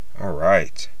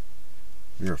Alright,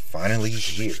 we are finally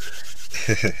here.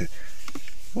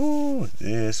 Woo,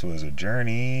 this was a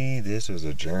journey.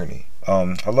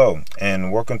 Hello,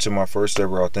 and welcome to my first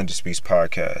ever Authentic Speaks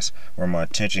podcast, where my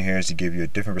intention here is to give you a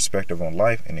different perspective on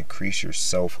life and increase your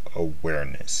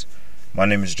self-awareness. My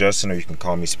name is Justin, or you can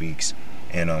call me Speaks,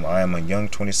 and I am a young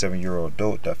 27-year-old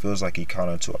adult that feels like he caught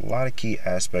on to a lot of key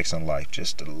aspects in life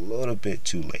just a little bit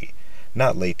too late.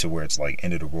 Not late to where it's like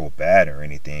end of the world bad or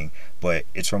anything, but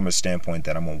it's from a standpoint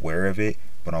that I'm aware of it,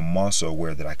 but I'm also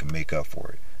aware that I can make up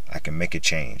for it. I can make a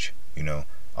change,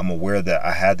 I'm aware that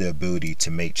I had the ability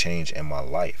to make change in my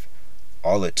life.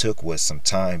 All it took was some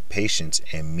time, patience,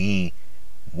 and me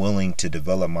willing to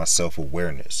develop my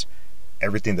self-awareness.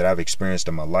 Everything that I've experienced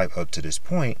in my life up to this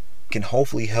point can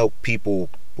hopefully help people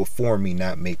before me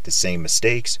not make the same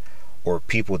mistakes, or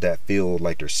people that feel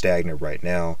like they're stagnant right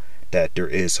now, that there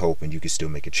is hope and you can still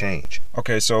make a change.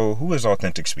 Okay, so who is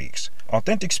Authentic Speaks?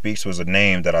 Authentic Speaks was a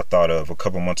name that I thought of a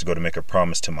couple months ago to make a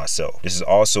promise to myself. This is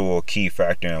also a key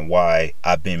factor in why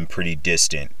I've been pretty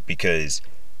distant, because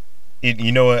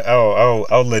you know what,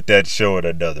 I'll let that show it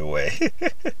another way.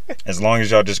 As long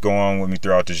as y'all just go on with me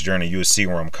throughout this journey, you'll see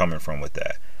where I'm coming from with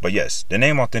that. But yes, the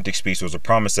name Authentic Speaks was a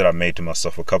promise that I made to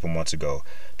myself a couple months ago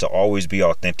to always be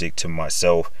authentic to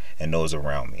myself and those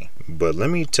around me. But let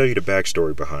me tell you the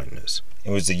backstory behind this. It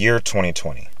was the year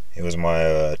 2020. It was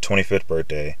my 25th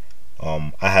birthday.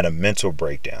 I had a mental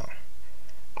breakdown.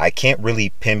 I can't really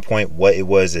pinpoint what it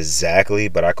was exactly,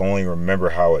 but I can only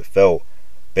remember how it felt.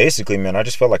 Basically, man, I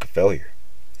just felt like a failure.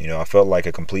 I felt like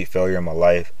a complete failure in my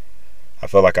life. I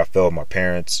felt like I failed my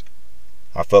parents.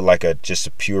 I felt like just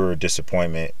a pure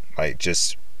disappointment.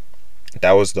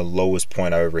 That was the lowest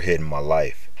point I ever hit in my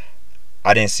life.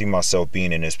 I didn't see myself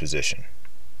being in this position.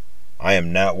 I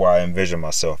am not where I envisioned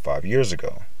myself 5 years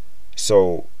ago.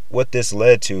 So what this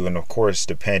led to, and of course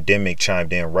the pandemic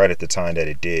chimed in right at the time that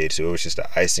it did, so it was just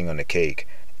the icing on the cake.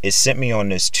 It sent me on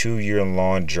this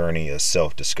 2-year-long journey of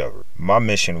self-discovery. My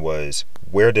mission was,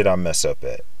 where did I mess up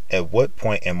at? At what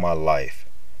point in my life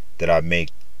did I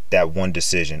make that one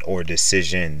decision or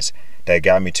decisions that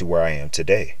got me to where I am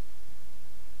today?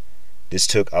 This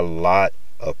took a lot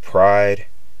of pride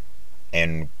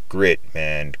and grit,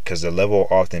 man, because the level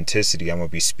of authenticity I'm going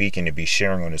to be speaking and be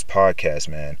sharing on this podcast,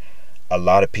 man, a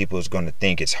lot of people is going to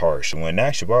think it's harsh, when in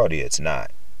actuality it's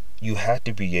not. You have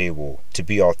to be able to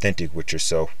be authentic with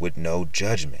yourself with no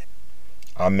judgment.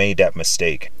 I made that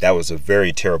mistake. That was a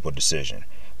very terrible decision,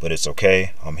 but it's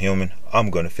okay. I'm human. I'm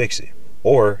going to fix it.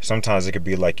 Or sometimes it could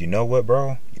be like, you know what,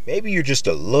 bro? Maybe you're just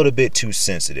a little bit too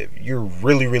sensitive. You're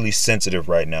really, really sensitive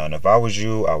right now. And if I was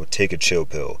you, I would take a chill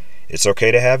pill. It's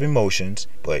okay to have emotions,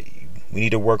 but we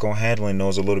need to work on handling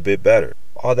those a little bit better.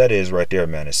 All that is right there,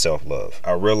 man, is self-love.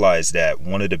 I realized that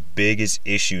one of the biggest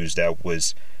issues that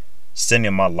was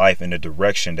sending my life in the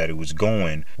direction that it was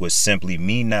going was simply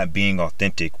me not being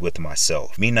authentic with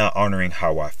myself, me not honoring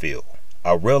how I feel.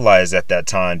 I realized at that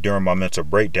time during my mental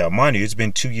breakdown, mind you, it's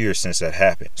been 2 years since that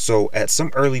happened. So at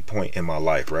some early point in my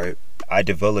life, right, I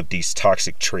developed these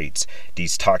toxic traits,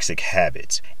 these toxic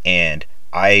habits, and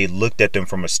I looked at them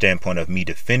from a standpoint of me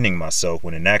defending myself,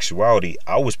 when in actuality,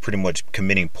 I was pretty much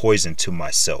committing poison to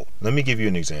myself. Let me give you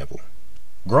an example.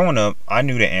 Growing up, I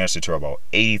knew the answer to about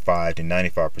 85 to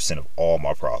 95% of all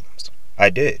my problems. I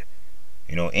did.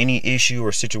 Any issue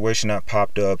or situation that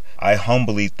popped up, I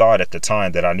humbly thought at the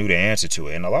time that I knew the answer to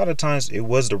it. And a lot of times it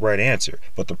was the right answer.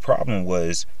 But the problem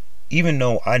was, even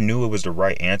though I knew it was the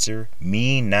right answer,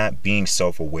 me not being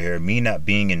self-aware, me not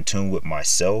being in tune with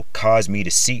myself, caused me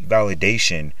to seek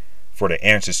validation for the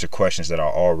answers to questions that I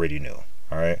already knew.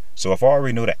 Alright, so if I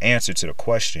already know the answer to the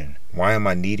question, why am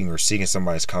I needing or seeking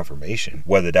somebody's confirmation,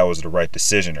 whether that was the right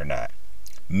decision or not?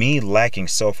 Me lacking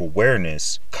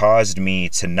self-awareness caused me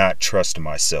to not trust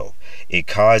myself. It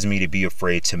caused me to be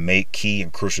afraid to make key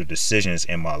and crucial decisions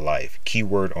in my life.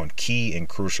 Keyword on key and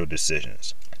crucial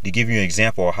decisions. To give you an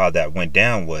example of how that went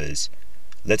down was,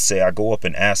 let's say I go up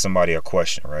and ask somebody a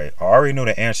question, right? I already know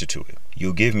the answer to it.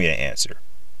 You'll give me the answer.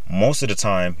 Most of the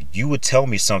time, you would tell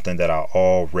me something that I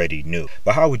already knew.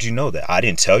 But how would you know that? I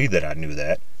didn't tell you that I knew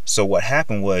that. So what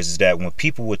happened was that when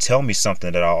people would tell me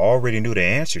something that I already knew the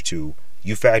answer to,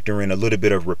 you factor in a little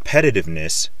bit of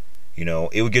repetitiveness,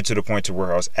 it would get to the point to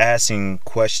where I was asking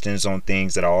questions on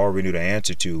things that I already knew the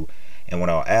answer to. And when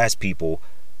I'll ask people,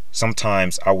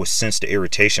 sometimes I would sense the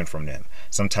irritation from them.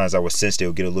 Sometimes I would sense they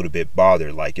would get a little bit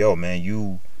bothered, like, yo, man,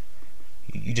 you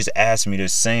just asked me the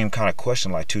same kind of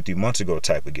question like 2-3 months ago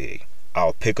type of gig.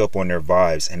 I'll pick up on their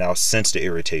vibes and I'll sense the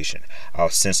irritation.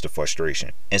 I'll sense the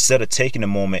frustration. Instead of taking a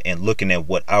moment and looking at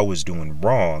what I was doing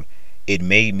wrong, it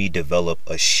made me develop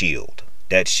a shield.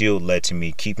 That shield led to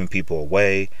me keeping people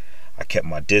away. I kept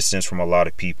my distance from a lot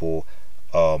of people.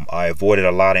 I avoided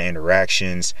a lot of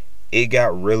interactions. It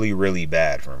got really, really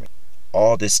bad for me.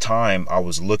 All this time I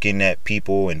was looking at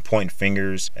people and pointing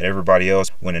fingers at everybody else,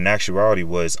 when in actuality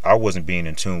I wasn't being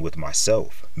in tune with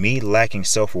myself. Me lacking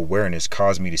self-awareness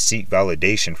caused me to seek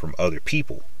validation from other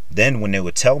people. Then when they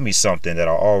would tell me something that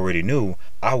I already knew,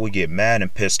 I would get mad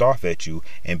and pissed off at you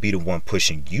and be the one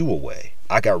pushing you away.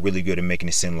 I got really good at making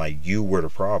it seem like you were the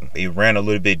problem. It ran a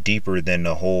little bit deeper than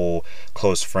the whole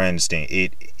close friends thing.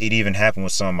 It even happened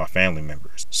with some of my family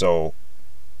members. So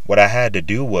what I had to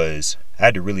do was I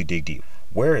had to really dig deep.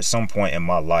 Where at some point in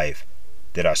my life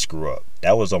did I screw up?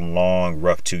 That was a long,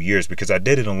 rough 2 years because I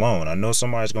did it alone. I know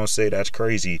somebody's going to say that's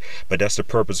crazy, but that's the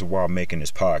purpose of why I'm making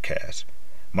this podcast.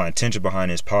 My intention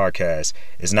behind this podcast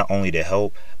is not only to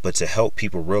help, but to help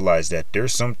people realize that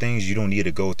there's some things you don't need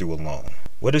to go through alone.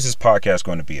 What is this podcast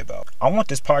going to be about? I want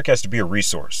this podcast to be a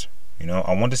resource.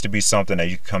 I want this to be something that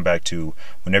you can come back to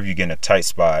whenever you get in a tight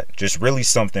spot. Just really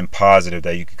something positive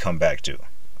that you can come back to.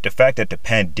 The fact that the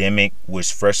pandemic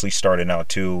was freshly starting out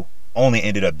too only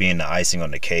ended up being the icing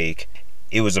on the cake.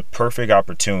 It was a perfect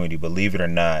opportunity, believe it or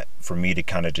not, for me to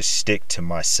kind of just stick to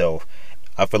myself.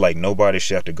 I feel like nobody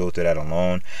should have to go through that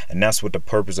alone, and that's what the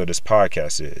purpose of this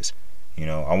podcast is.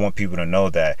 I want people to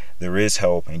know that there is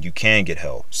help and you can get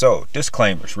help. So,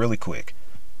 disclaimers really quick.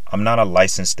 I'm not a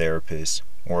licensed therapist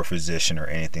or a physician or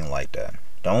anything like that.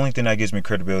 The only thing that gives me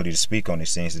credibility to speak on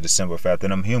these things is the simple fact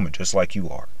that I'm human, just like you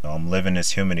are. I'm living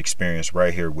this human experience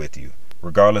right here with you.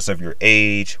 Regardless of your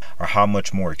age or how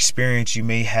much more experience you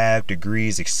may have,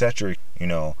 degrees, etc.,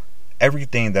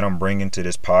 everything that I'm bringing to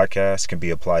this podcast can be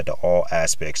applied to all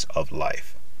aspects of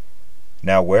life.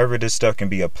 Now, wherever this stuff can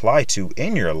be applied to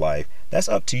in your life, that's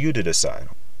up to you to decide.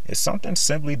 If something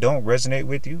simply don't resonate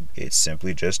with you, it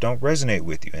simply just don't resonate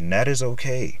with you, and that is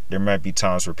okay. There might be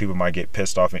times where people might get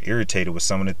pissed off and irritated with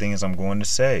some of the things I'm going to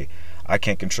say. I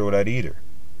can't control that either.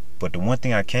 But the one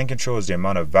thing I can control is the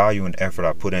amount of value and effort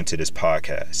I put into this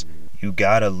podcast. You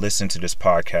gotta listen to this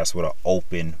podcast with an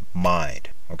open mind,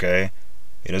 okay?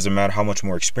 It doesn't matter how much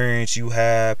more experience you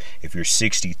have, if you're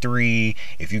 63,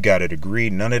 if you got a degree,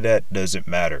 none of that doesn't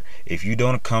matter. If you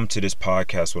don't come to this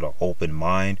podcast with an open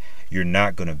mind, you're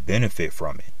not going to benefit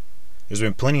from it. There's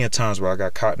been plenty of times where I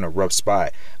got caught in a rough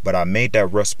spot, but I made that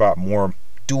rough spot more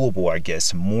doable, I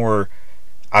guess.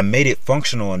 I made it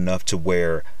functional enough to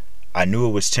where I knew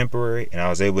it was temporary and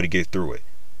I was able to get through it.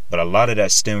 But a lot of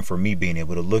that stemmed from me being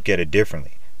able to look at it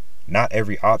differently. Not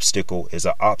every obstacle is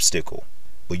an obstacle.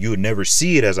 But you would never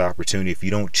see it as an opportunity if you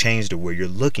don't change the way you're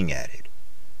looking at it.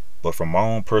 But from my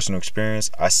own personal experience,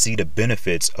 I see the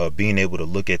benefits of being able to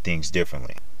look at things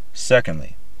differently.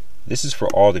 Secondly, this is for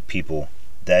all the people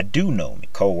that do know me.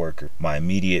 Coworker, my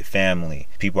immediate family,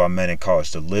 people I met in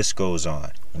college, the list goes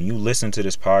on. When you listen to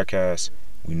this podcast,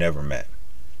 we never met.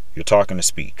 You're talking to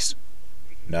Speaks.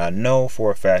 Now, I know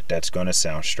for a fact that's going to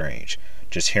sound strange.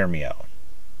 Just hear me out.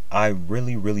 I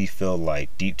really, really feel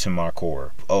like deep to my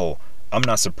core, I'm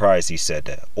not surprised he said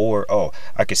that. Or,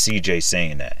 I could see Jay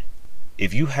saying that.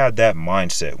 If you have that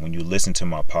mindset when you listen to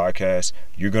my podcast,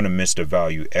 you're going to miss the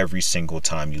value every single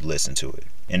time you listen to it.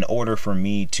 In order for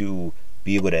me to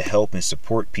be able to help and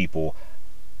support people,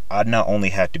 I not only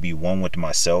have to be one with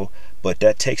myself, but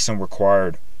that takes some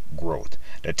required growth.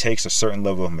 That takes a certain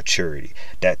level of maturity.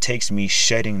 That takes me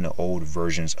shedding the old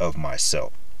versions of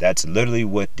myself. That's literally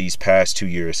what these past 2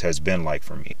 years has been like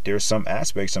for me. There's some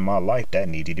aspects in my life that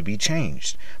needed to be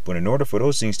changed. But in order for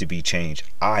those things to be changed,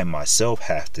 I myself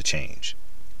have to change.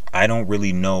 I don't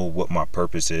really know what my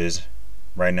purpose is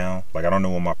right now. I don't know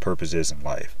what my purpose is in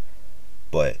life.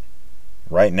 But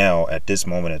right now, at this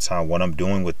moment in time, what I'm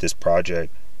doing with this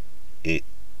project, it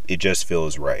just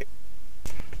feels right.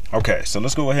 Okay, so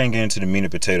let's go ahead and get into the meat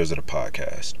and potatoes of the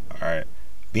podcast. All right.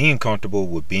 Being comfortable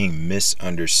with being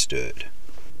misunderstood.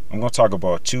 I'm going to talk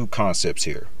about two concepts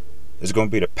here. It's going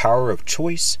to be the power of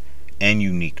choice and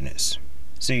uniqueness.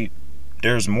 See,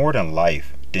 there's more than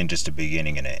life than just a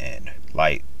beginning and an end.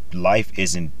 Life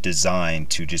isn't designed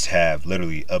to just have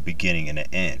literally a beginning and an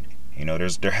end.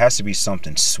 There has to be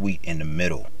something sweet in the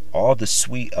middle. All the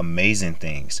sweet, amazing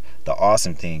things, the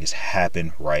awesome things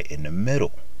happen right in the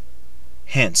middle.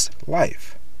 Hence,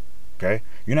 life. Okay?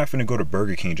 You're not finna go to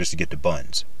Burger King just to get the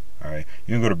buns. All right?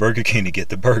 You're gonna go to Burger King to get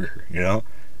the burger,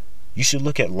 You should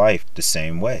look at life the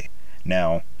same way.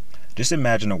 Now, just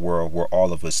imagine a world where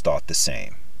all of us thought the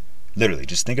same. Literally,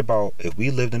 just think about if we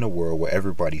lived in a world where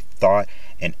everybody thought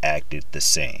and acted the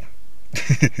same.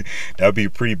 That would be a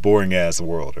pretty boring ass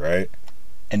world, right?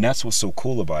 And that's what's so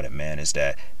cool about it, man, is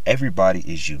that everybody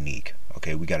is unique.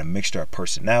 Okay, we got a mixture of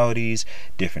personalities,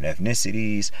 different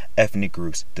ethnicities, ethnic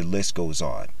groups, the list goes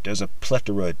on. There's a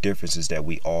plethora of differences that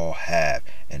we all have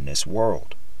in this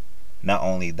world. Not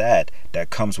only that,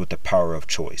 that comes with the power of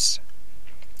choice.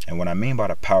 And what I mean by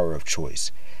the power of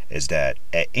choice is that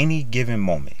at any given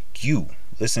moment, you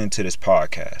listening to this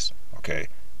podcast, okay,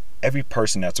 every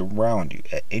person that's around you,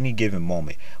 at any given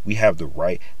moment, we have the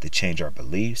right to change our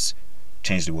beliefs,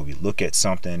 change the way we look at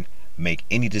something, make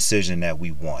any decision that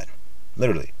we want.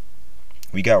 Literally.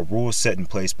 We got rules set in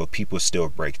place, but people still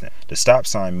break them. The stop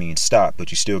sign means stop,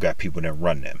 but you still got people that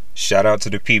run them. Shout out to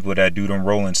the people that do them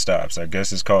rolling stops. I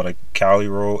guess it's called a Cali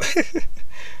roll.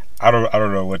 I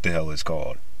don't know what the hell it's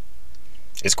called.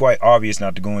 It's quite obvious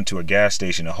not to go into a gas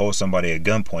station and hold somebody at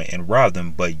gunpoint and rob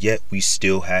them, but yet we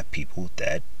still have people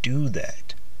that do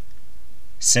that.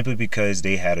 Simply because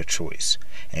they had a choice.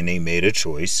 And they made a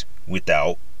choice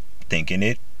without thinking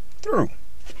it through.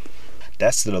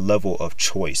 That's the level of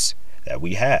choice that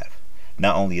we have.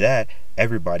 Not only that,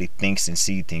 everybody thinks and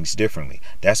sees things differently.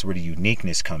 That's where the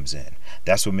uniqueness comes in.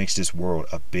 That's what makes this world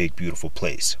a big, beautiful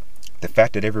place. The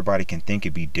fact that everybody can think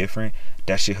and be different,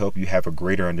 that should help you have a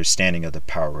greater understanding of the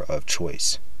power of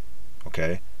choice.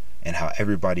 Okay? And how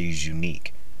everybody is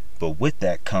unique. But with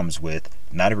that comes with,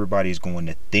 not everybody is going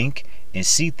to think and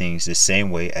see things the same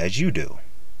way as you do.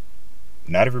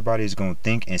 Not everybody is going to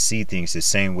think and see things the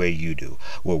same way you do.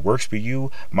 What works for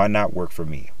you might not work for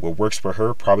me. What works for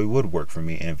her probably would work for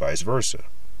me, and vice versa.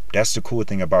 That's the cool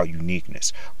thing about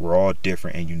uniqueness. We're all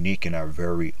different and unique in our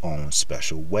very own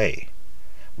special way.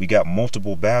 We got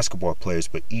multiple basketball players,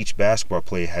 but each basketball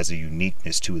player has a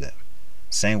uniqueness to them.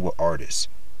 Same with artists.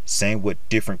 Same with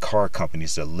different car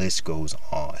companies. The list goes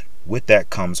on. With that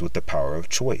comes with the power of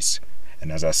choice.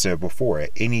 And as I said before,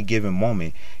 at any given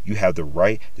moment, you have the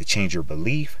right to change your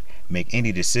belief, make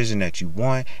any decision that you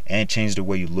want, and change the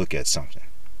way you look at something.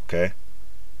 Okay?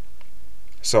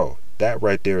 So, that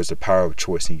right there is the power of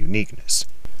choice and uniqueness.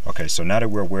 Okay, so now that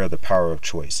we're aware of the power of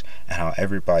choice and how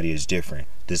everybody is different,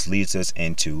 this leads us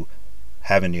into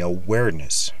having the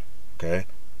awareness. Okay?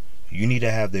 You need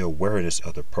to have the awareness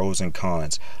of the pros and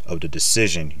cons of the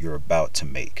decision you're about to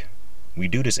make. We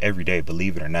do this every day,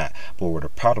 believe it or not, but where the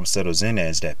problem settles in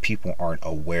is that people aren't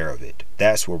aware of it.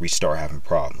 That's where we start having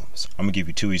problems. I'm going to give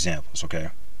you 2 examples, okay?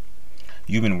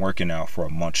 You've been working out for a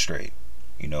month straight.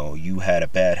 You know, you had a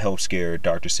bad health scare,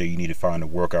 doctor said you need to find a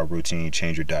workout routine,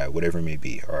 change your diet, whatever it may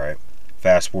be, alright?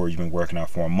 Fast forward, you've been working out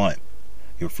for a month.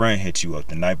 Your friend hits you up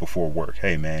the night before work.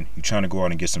 Hey man, you trying to go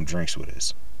out and get some drinks with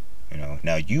us? You know,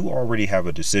 now you already have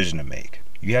a decision to make.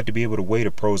 You have to be able to weigh the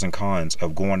pros and cons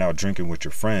of going out drinking with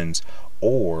your friends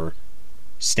or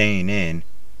staying in,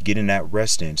 getting that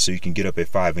rest in so you can get up at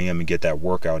 5 a.m. and get that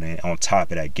workout in. On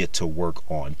top of that, get to work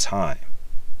on time.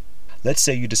 Let's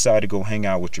say you decide to go hang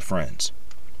out with your friends.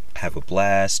 Have a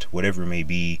blast, whatever it may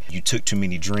be. You took too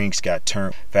many drinks, got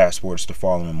turned. Fast forward to the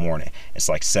following morning. It's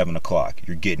like 7 o'clock.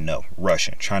 You're getting up,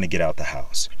 rushing, trying to get out the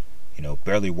house. You know,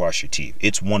 barely wash your teeth.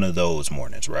 It's one of those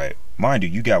mornings, right? Mind you,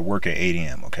 you got work at 8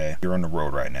 a.m., okay? You're on the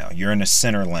road right now. You're in the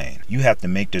center lane. You have to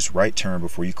make this right turn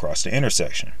before you cross the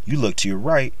intersection. You look to your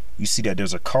right, you see that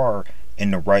there's a car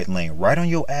in the right lane, right on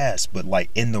your ass, but like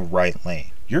in the right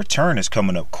lane. Your turn is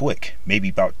coming up quick, maybe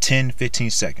about 10,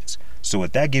 15 seconds. So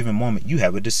at that given moment, you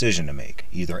have a decision to make.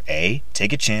 Either A,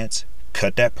 take a chance,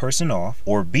 cut that person off,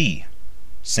 or B,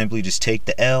 simply just take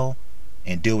the L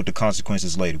and deal with the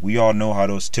consequences later. We all know how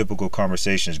those typical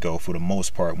conversations go for the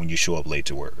most part when you show up late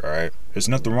to work, alright? There's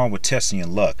nothing wrong with testing your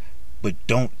luck, but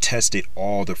don't test it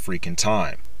all the freaking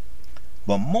time.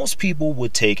 But most people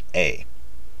would take A,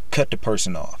 cut the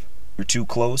person off. You're too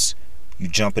close, you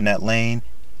jump in that lane,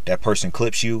 that person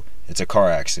clips you, it's a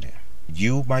car accident.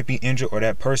 You might be injured or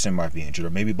that person might be injured, or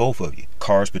maybe both of you.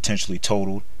 Car's potentially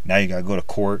totaled, now you gotta go to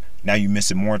court, now you're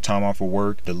missing more time off of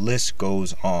work, the list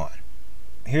goes on.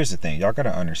 Here's the thing, y'all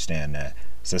gotta understand that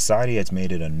society has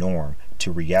made it a norm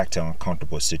to react to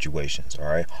uncomfortable situations,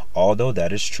 alright? Although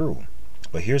that is true.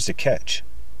 But here's the catch.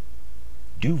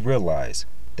 Do realize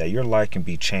that your life can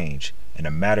be changed in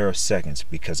a matter of seconds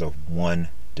because of one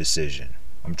decision.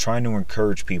 I'm trying to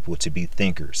encourage people to be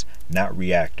thinkers, not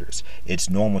reactors. It's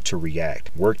normal to react.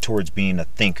 Work towards being a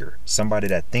thinker, somebody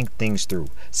that thinks things through,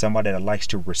 somebody that likes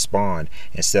to respond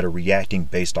instead of reacting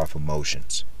based off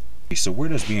emotions. So where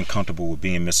does being comfortable with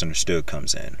being misunderstood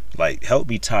comes in? Like, help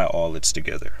me tie all this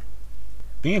together.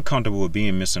 Being comfortable with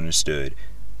being misunderstood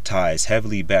ties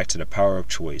heavily back to the power of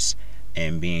choice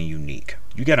and being unique.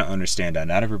 You got to understand that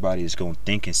not everybody is going to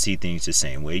think and see things the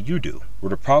same way you do. Where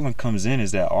the problem comes in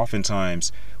is that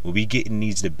oftentimes when we get in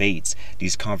these debates,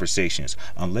 these conversations,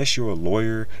 unless you're a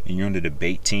lawyer and you're on the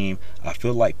debate team, I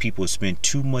feel like people spend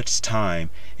too much time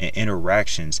in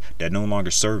interactions that no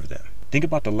longer serve them. Think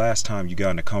about the last time you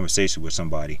got in a conversation with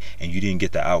somebody and you didn't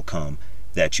get the outcome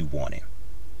that you wanted.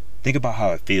 Think about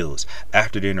how it feels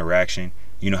after the interaction.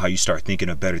 You know how you start thinking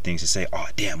of better things to say. Oh,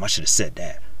 damn, I should have said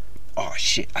that. Oh,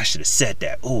 shit, I should have said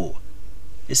that. Oh,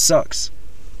 it sucks.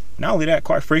 Not only that,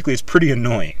 quite frankly, it's pretty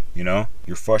annoying, you know?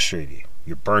 You're frustrated.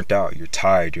 You're burnt out. You're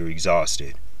tired. You're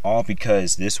exhausted. All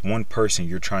because this one person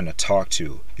you're trying to talk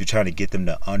to, you're trying to get them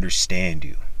to understand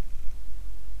you.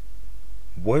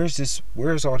 Where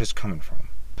is all this coming from?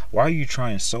 Why are you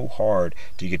trying so hard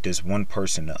to get this one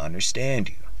person to understand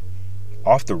you?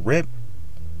 Off the rip,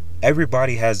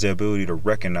 everybody has the ability to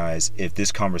recognize if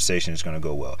this conversation is going to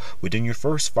go well. Within your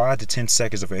first 5 to 10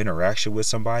 seconds of an interaction with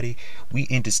somebody, we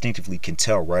instinctively can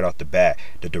tell right off the bat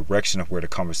the direction of where the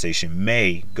conversation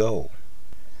may go.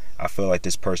 I feel like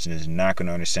this person is not going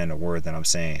to understand the word that I'm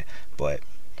saying, but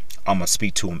I'm going to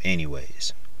speak to them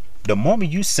anyways. The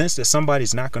moment you sense that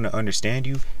somebody's not going to understand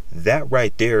you, that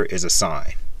right there is a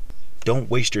sign.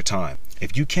 Don't waste your time.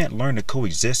 If you can't learn to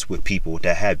coexist with people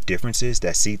that have differences,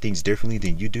 that see things differently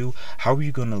than you do, how are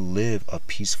you going to live a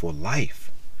peaceful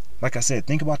life? Like I said,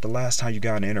 think about the last time you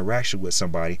got in an interaction with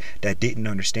somebody that didn't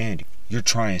understand you. You're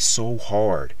trying so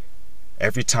hard.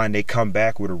 Every time they come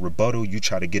back with a rebuttal, you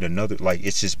try to get another, like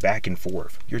it's just back and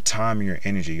forth. Your time and your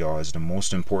energy, y'all, is the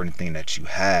most important thing that you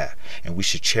have, and we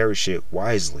should cherish it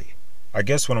wisely. I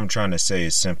guess what I'm trying to say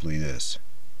is simply this.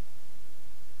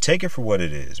 Take it for what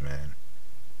it is, man.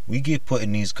 We get put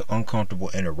in these uncomfortable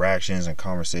interactions and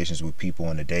conversations with people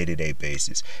on a day-to-day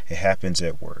basis. It happens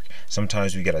at work.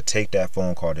 Sometimes we got to take that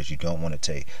phone call that you don't want to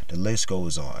take. The list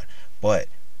goes on. But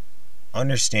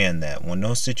understand that when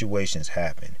those situations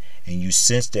happen and you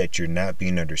sense that you're not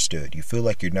being understood, you feel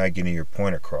like you're not getting your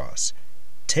point across,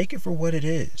 take it for what it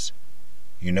is.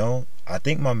 You know, I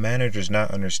think my manager's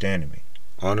not understanding me.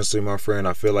 Honestly, my friend,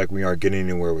 I feel like we aren't getting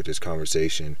anywhere with this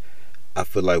conversation. I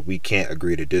feel like we can't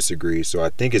agree to disagree, so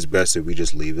I think it's best that we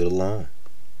just leave it alone.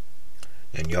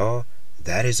 And y'all,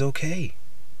 that is okay.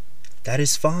 That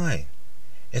is fine.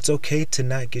 It's okay to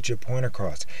not get your point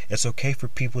across. It's okay for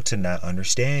people to not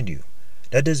understand you.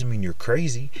 That doesn't mean you're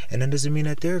crazy, and that doesn't mean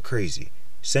that they're crazy.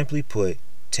 Simply put,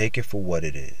 take it for what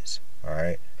it is,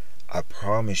 alright? I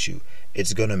promise you,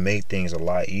 it's going to make things a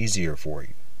lot easier for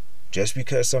you. Just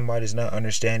because somebody's not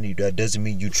understanding you, that doesn't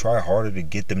mean you try harder to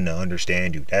get them to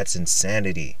understand you. That's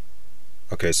insanity.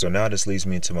 Okay, so now this leads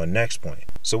me into my next point.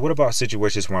 So what about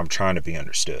situations where I'm trying to be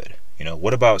understood? You know,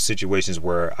 what about situations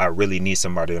where I really need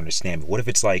somebody to understand me? What if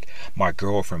it's like my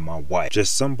girlfriend, my wife,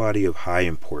 just somebody of high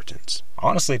importance?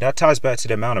 Honestly, that ties back to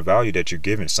the amount of value that you're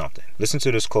giving something. Listen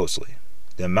to this closely.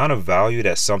 The amount of value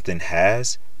that something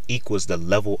has equals the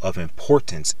level of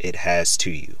importance it has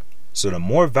to you. So the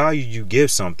more value you give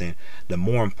something, the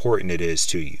more important it is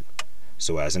to you.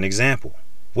 So as an example,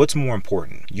 what's more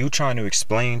important? You trying to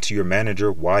explain to your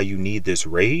manager why you need this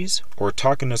raise, or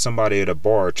talking to somebody at a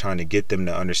bar trying to get them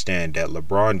to understand that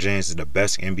LeBron James is the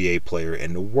best NBA player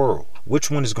in the world?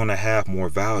 Which one is going to have more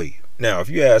value? Now, if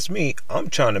you ask me, I'm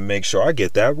trying to make sure I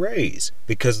get that raise,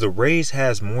 because the raise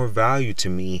has more value to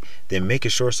me than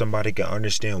making sure somebody can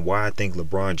understand why I think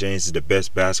LeBron James is the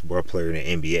best basketball player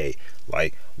in the NBA.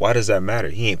 Like, why does that matter?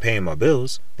 He ain't paying my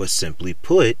bills. But simply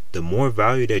put, the more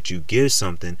value that you give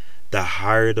something, the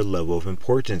higher the level of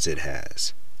importance it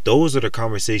has. Those are the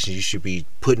conversations you should be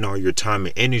putting all your time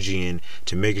and energy in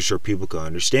to making sure people can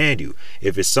understand you.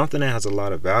 If it's something that has a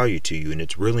lot of value to you and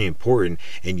it's really important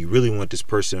and you really want this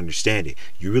person to understand it,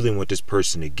 you really want this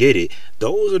person to get it,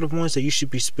 those are the ones that you should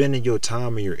be spending your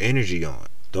time and your energy on.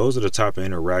 Those are the type of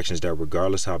interactions that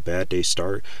regardless how bad they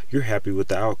start, you're happy with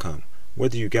the outcome.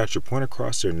 Whether you got your point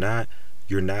across or not,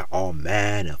 you're not all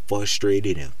mad and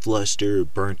frustrated and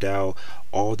flustered, burnt out,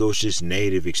 all those just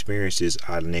negative experiences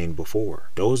I named before.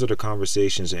 Those are the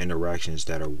conversations and interactions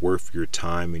that are worth your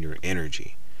time and your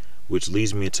energy. Which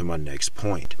leads me into my next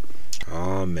point.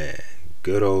 Oh man,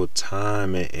 good old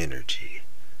time and energy.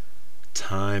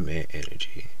 Time and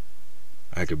energy.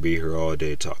 I could be here all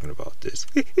day talking about this.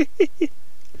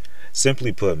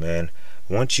 Simply put, man,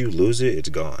 once you lose it, it's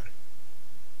gone.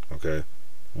 Okay?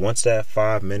 Once that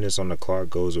 5 minutes on the clock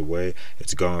goes away,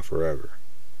 it's gone forever.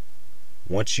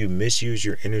 Once you misuse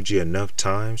your energy enough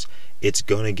times, it's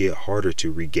going to get harder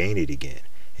to regain it again.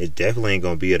 It definitely ain't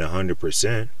going to be at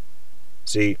 100%.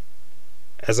 See,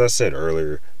 as I said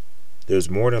earlier, there's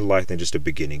more to life than just a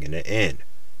beginning and an end.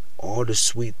 All the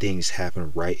sweet things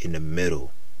happen right in the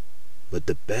middle. But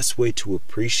the best way to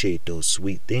appreciate those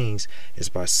sweet things is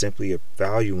by simply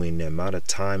valuing the amount of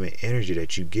time and energy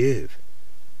that you give.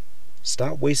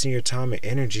 Stop wasting your time and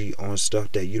energy on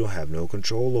stuff that you don't have no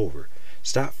control over.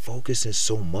 Stop focusing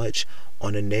so much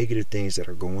on the negative things that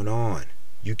are going on.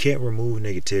 You can't remove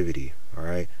negativity,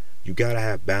 alright? You gotta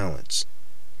have balance.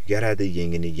 You gotta have the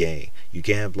yin and the yang. You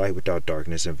can't have light without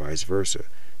darkness and vice versa.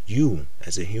 You,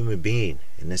 as a human being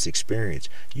in this experience,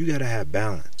 you gotta have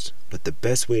balance. But the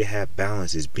best way to have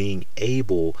balance is being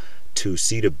able to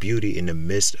see the beauty in the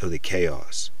midst of the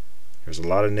chaos. There's a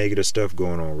lot of negative stuff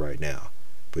going on right now,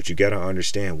 but you gotta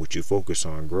understand what you focus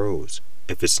on grows.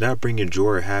 If it's not bringing joy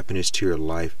or happiness to your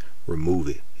life, remove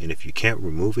it. And if you can't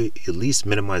remove it, at least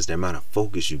minimize the amount of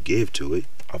focus you give to it.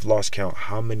 I've lost count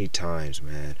how many times,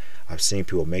 man, I've seen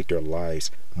people make their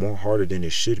lives more harder than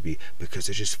it should be because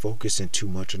they're just focusing too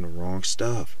much on the wrong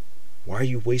stuff. Why are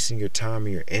you wasting your time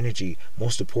and your energy?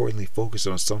 Most importantly, focus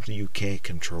on something you can't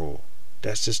control.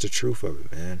 That's just the truth of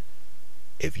it, man.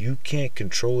 If you can't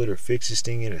control it or fix this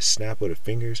thing in a snap of the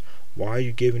fingers, why are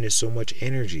you giving it so much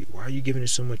energy? Why are you giving it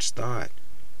so much thought?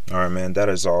 Alright, man, that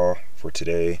is all for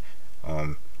today.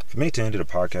 If you made it to the end of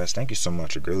the podcast, thank you so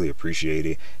much. I greatly appreciate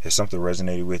it. If something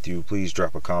resonated with you, please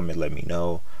drop a comment, let me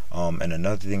know. And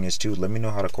another thing is too, let me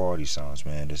know how the quality sounds,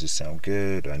 man. Does it sound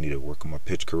good? I need to work on my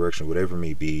pitch correction, whatever it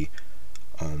may be.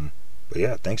 But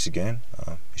yeah, thanks again.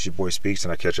 It's your boy Speaks,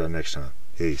 and I'll catch y'all next time.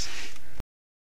 Peace.